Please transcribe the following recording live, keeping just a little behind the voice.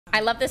I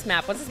love this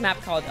map. What's this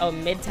map called? Oh,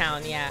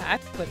 Midtown. Yeah, I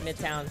put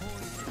Midtown.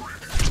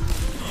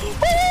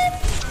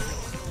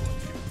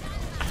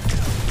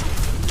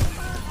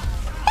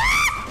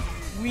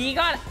 We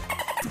got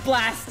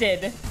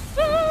blasted.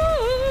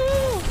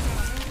 Ooh,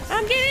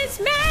 I'm getting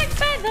smacked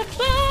by the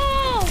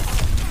ball.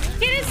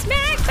 Getting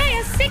smacked by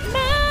a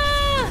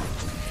Sigma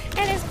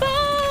and his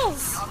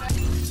balls.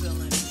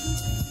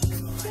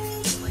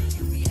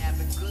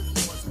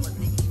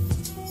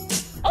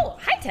 Oh,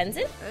 hi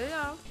Tenzin.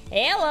 Hello.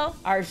 Hello.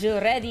 Are you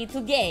ready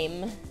to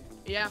game?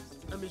 Yeah,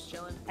 I'm just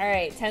chilling. All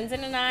right,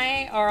 Tenzin and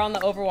I are on the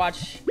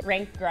Overwatch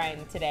rank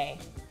grind today.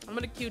 I'm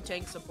gonna queue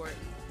tank support.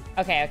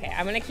 Okay.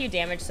 I'm gonna queue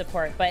damage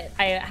support, but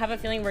I have a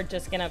feeling we're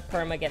just gonna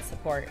perma get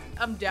support.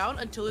 I'm down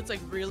until it's like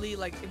really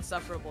like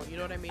insufferable. You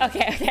know what I mean?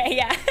 Okay,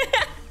 yeah.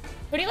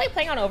 Who do you like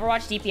playing on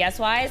Overwatch DPS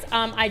wise?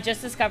 I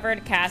just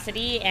discovered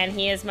Cassidy and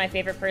he is my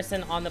favorite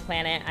person on the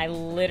planet. I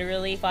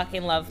literally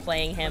fucking love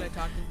playing him. When I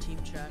talk in team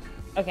chat.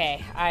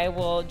 Okay, I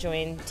will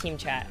join team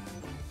chat.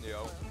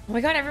 Yo. Oh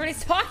my god,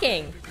 everybody's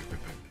talking.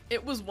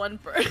 It was one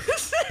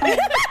person.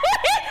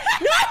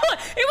 No,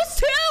 it was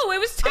two. It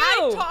was two.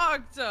 I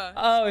talked.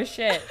 Oh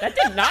shit, that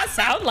did not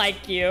sound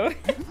like you.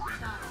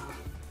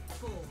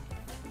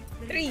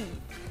 3,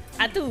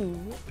 a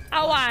 2,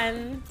 a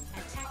 1.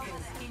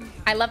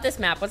 I love this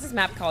map. What's this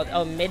map called?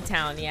 Oh,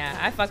 Midtown. Yeah,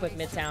 I fuck with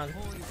Midtown.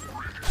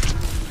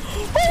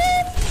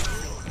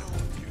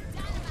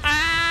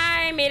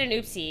 I made an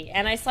oopsie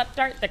and I slept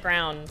dart the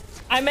ground.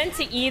 I meant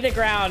to E the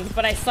ground,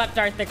 but I slept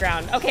dart the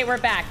ground. Okay, we're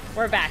back.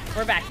 We're back.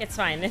 We're back. It's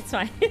fine. It's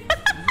fine.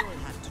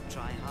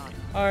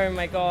 Oh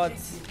my god.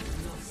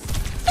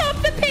 Stop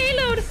the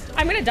payload!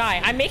 I'm gonna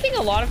die. I'm making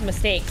a lot of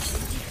mistakes.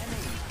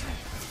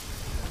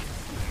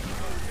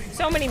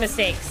 So many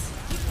mistakes.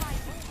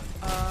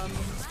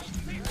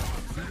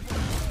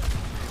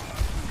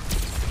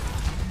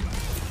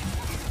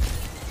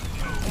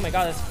 Oh my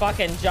god, this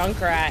fucking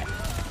Junkrat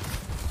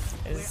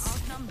is...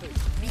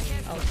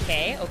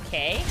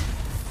 Okay.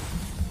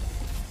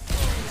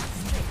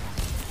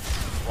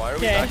 Why are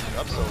we backing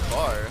up so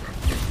far?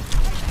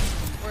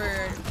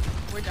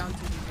 We're down 2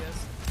 DPS.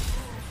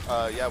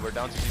 Yeah, we're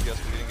down to DPS,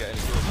 but we didn't get any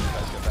kills. You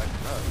guys get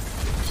backing up.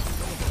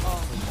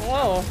 Oh.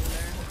 Whoa.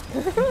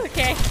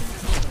 Okay.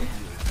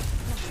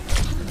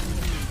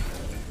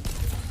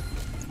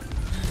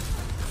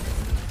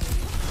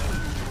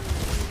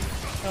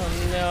 Oh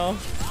no.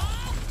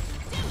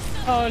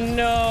 Oh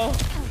no.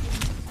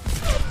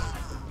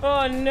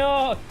 Oh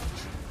no.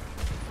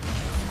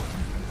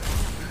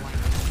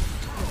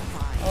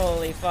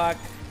 Holy fuck.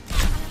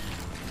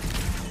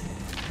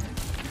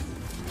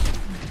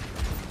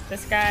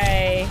 This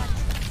guy.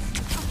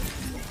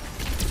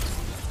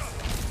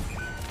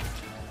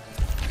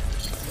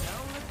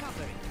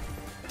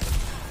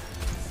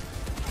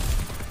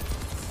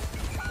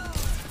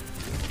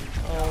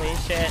 Holy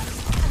shit.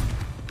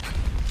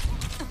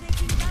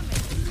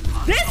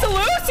 This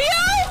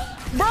Lucio?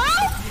 Bro?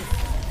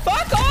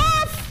 Fuck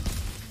off!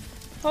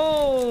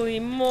 Holy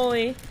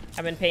moly.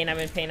 I'm in pain.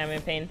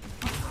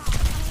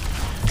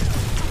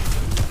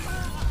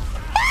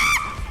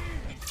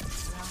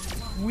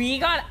 We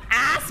got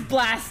ass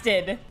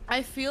blasted.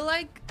 I feel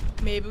like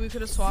maybe we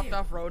could have swapped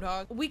off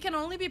Roadhog. We can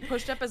only be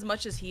pushed up as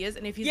much as he is,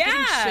 and if he's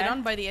getting shit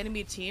on by the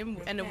enemy team,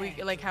 and if we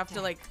like have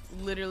to like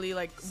literally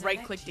like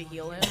right click to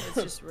heal him, it's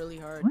just really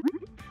hard.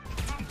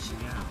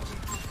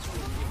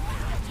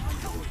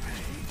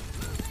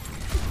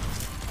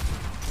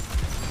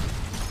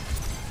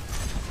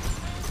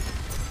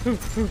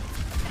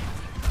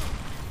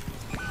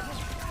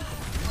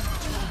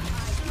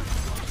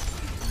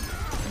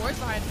 More's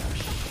behind him.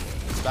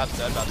 That's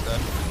dead.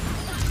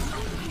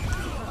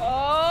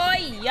 Oh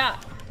yeah.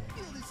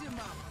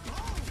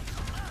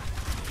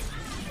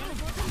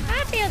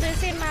 I feel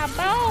this in my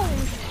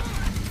bones.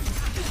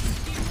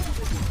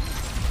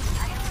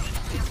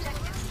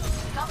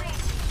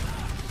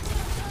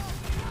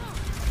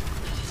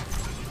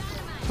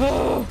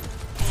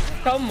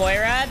 Go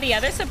Moira. The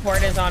other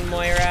support is on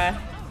Moira.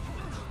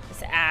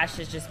 This Ashe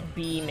is just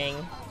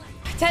beaming.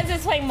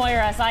 Tenzin's playing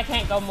Moira, so I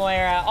can't go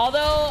Moira.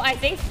 Although, I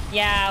think,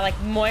 yeah, like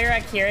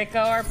Moira,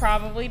 Kiriko are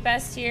probably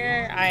best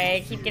here.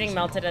 I keep getting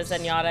melted as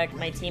Zenyatta.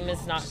 My team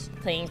is not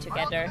playing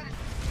together.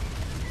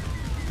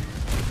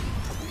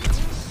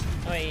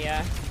 Oh,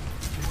 yeah.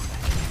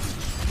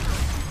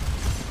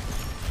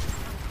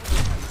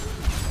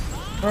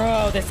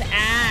 Bro, this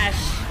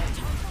Ashe.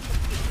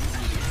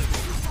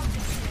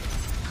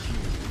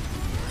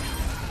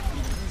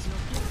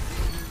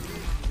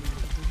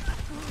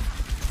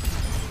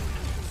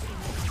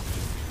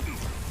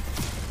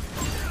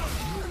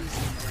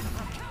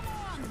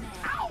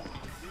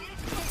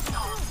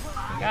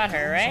 Got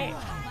her, right?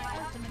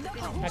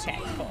 Okay,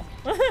 cool.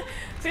 I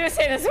was gonna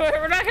say this,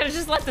 we're not gonna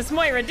just let this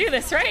Moira do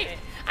this, right?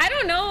 I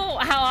don't know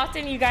how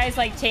often you guys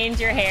like change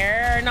your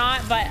hair or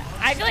not, but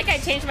I feel like I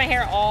change my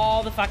hair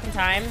all the fucking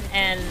time,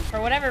 and for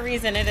whatever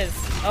reason it is,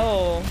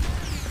 oh.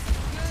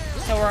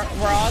 So we're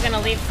all gonna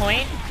leave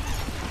point?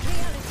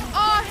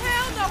 Oh,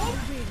 hell no!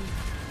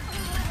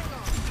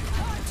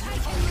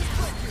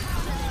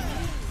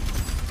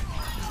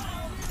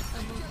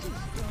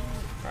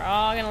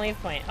 all gonna leave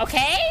point.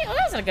 Okay, well,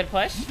 that was a good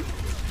push.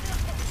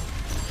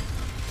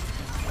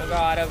 Oh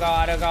god, oh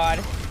god, oh god.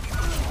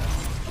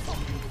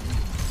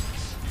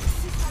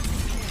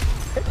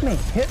 Hit me,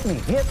 hit me,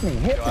 hit me,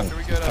 hit Yo, me. after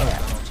we get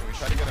should we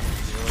try to get him to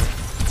heal?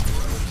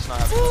 We're just not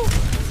having so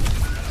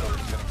we're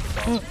just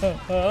getting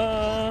kicked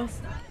off.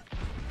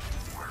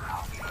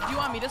 Do you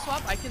want me to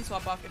swap? I can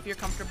swap off if you're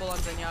comfortable on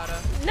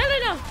Zenyatta. No, no,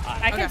 no.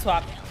 I can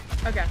swap.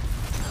 Okay.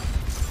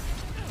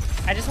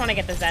 I just want to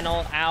get the Zen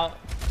ult out.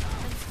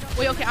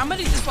 Wait, okay, I'm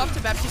gonna just swap to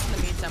Baptiste in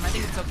the meantime. I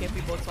think it's okay if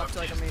we both swap to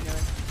like a main healer.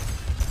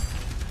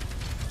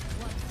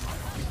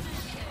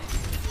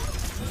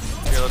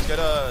 Okay, let's get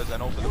a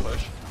Zen ult for the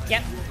push.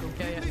 Yep.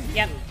 Okay,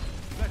 yeah. Yep.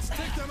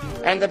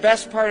 And the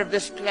best part of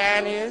this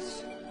plan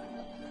is,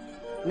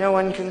 no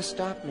one can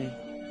stop me.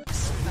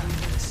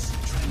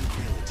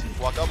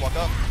 Walk up, walk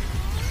up.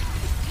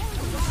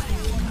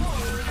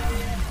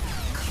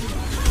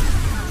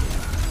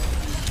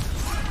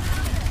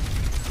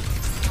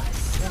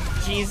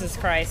 Jesus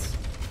Christ.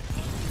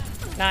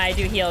 Nah, I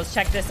do heals.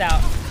 Check this out.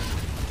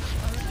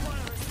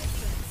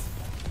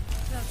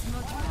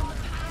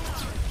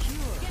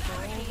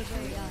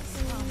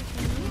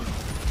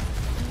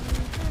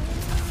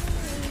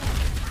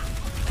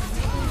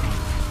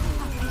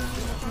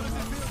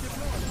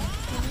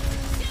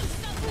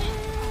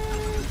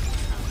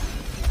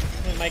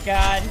 Oh my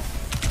god.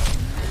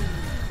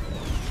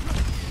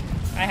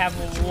 I have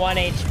 1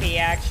 HP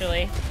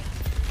actually.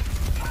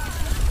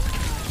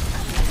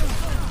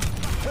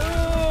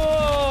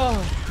 Ooh.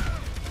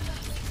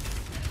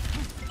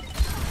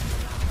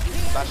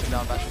 Bastion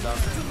down, bastion down.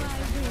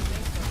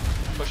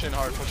 Push in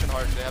hard, push in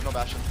hard. They have no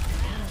bastion.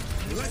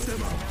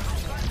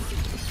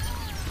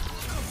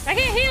 I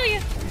can't heal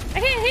you. I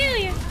can't heal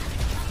you.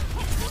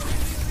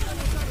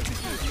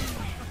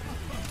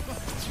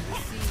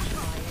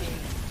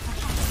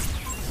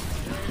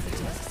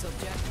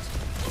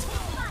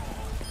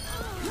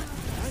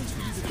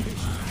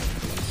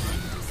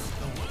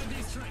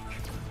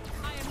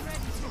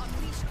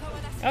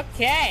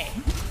 Okay.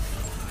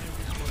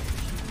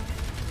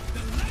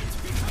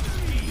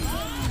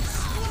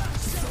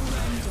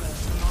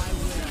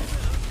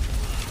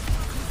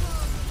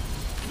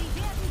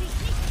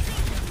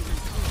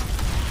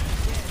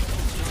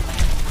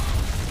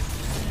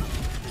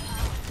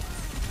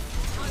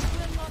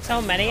 So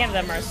many of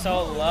them are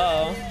so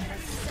low.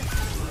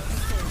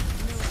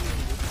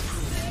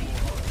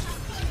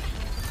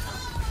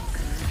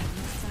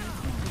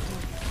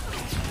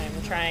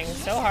 I'm trying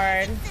so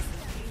hard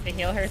to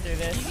heal her through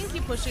this. You can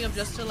keep pushing up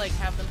just to like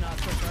have them not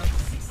push up.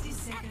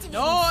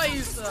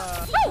 Nice!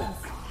 Woo!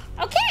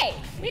 Okay,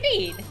 we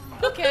need.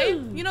 Okay,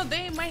 you know,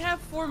 they might have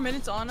 4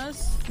 minutes on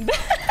us.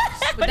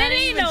 but that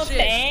ain't no shit.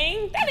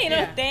 thing. That ain't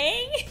no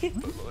thing.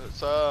 Let's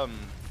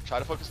try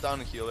to focus down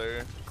the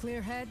healer.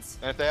 Clear heads.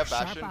 And if they have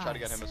bastion, try to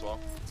get him as well.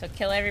 So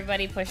kill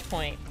everybody, push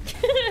point.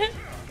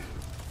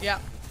 Yeah.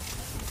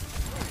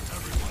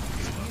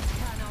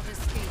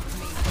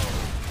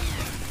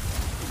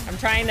 I'm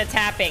trying the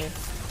tapping.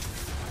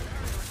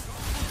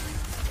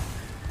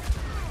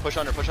 Push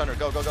under,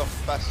 go, go, go,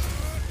 fast.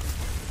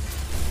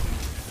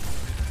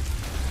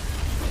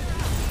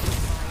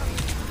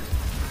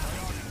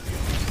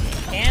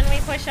 Can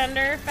we push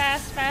under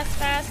fast, fast,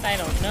 fast? I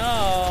don't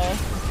know.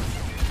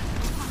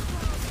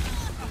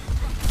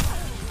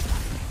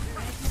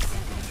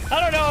 I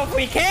don't know if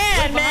we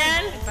can,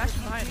 man.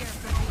 Bastion behind.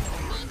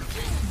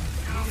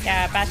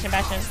 Yeah, bastion,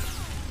 bastion.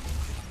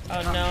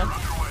 Oh no.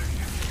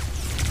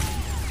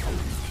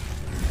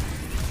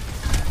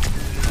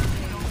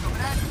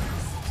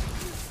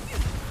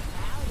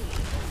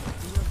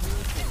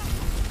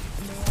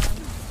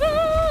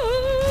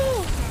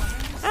 Ooh,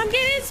 I'm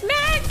getting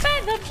smacked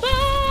by the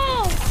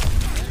balls.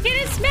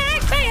 Getting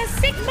smacked by a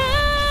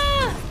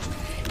Sigma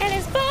and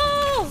his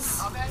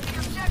balls.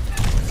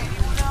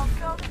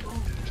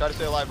 Try to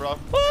stay alive, bro.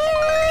 Woo!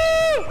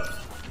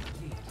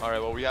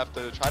 Alright, well, we have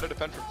to try to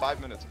defend for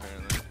 5 minutes,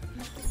 apparently.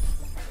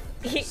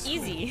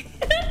 Easy.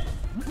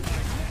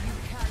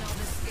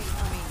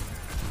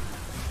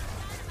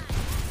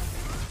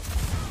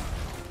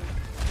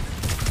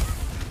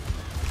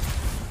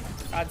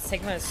 God,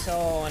 Sigma is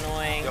so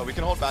annoying. Yo, we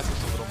can hold back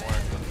just a little more.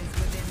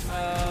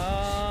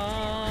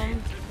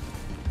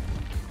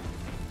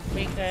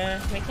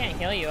 We can't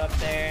heal you up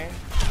there.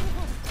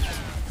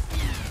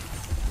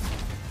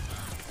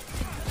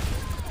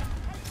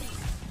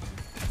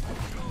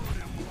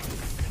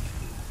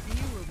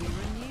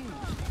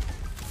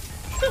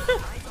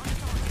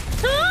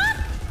 Huh?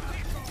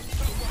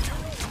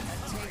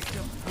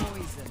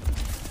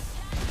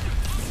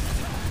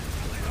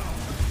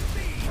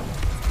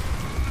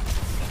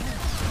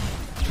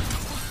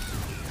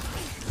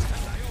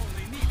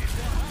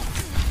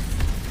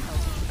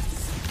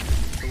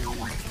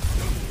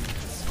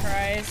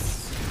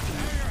 Christ.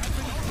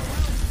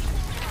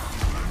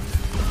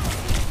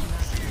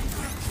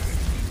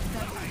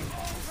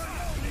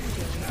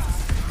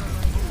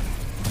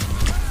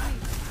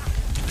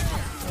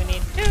 We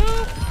need 2.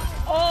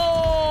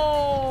 Oh,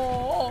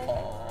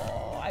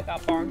 I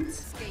got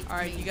bonked.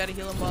 Alright, you gotta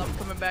heal him while I'm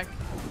coming back.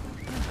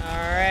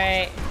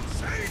 Alright.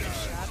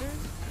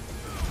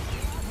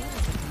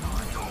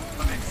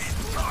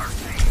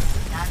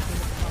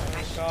 Oh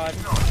my god.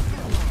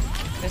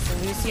 This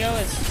Lucio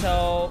is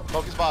so...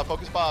 Focus Bob,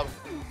 focus Bob.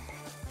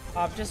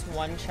 Bob just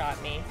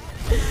one-shot me.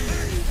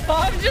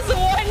 Bob just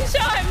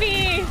one-shot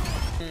me!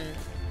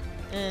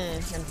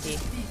 Empty.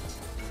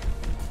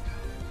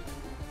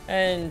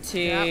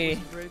 Empty. That was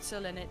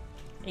brutal, innit?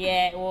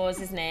 Yeah, it was,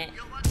 isn't it?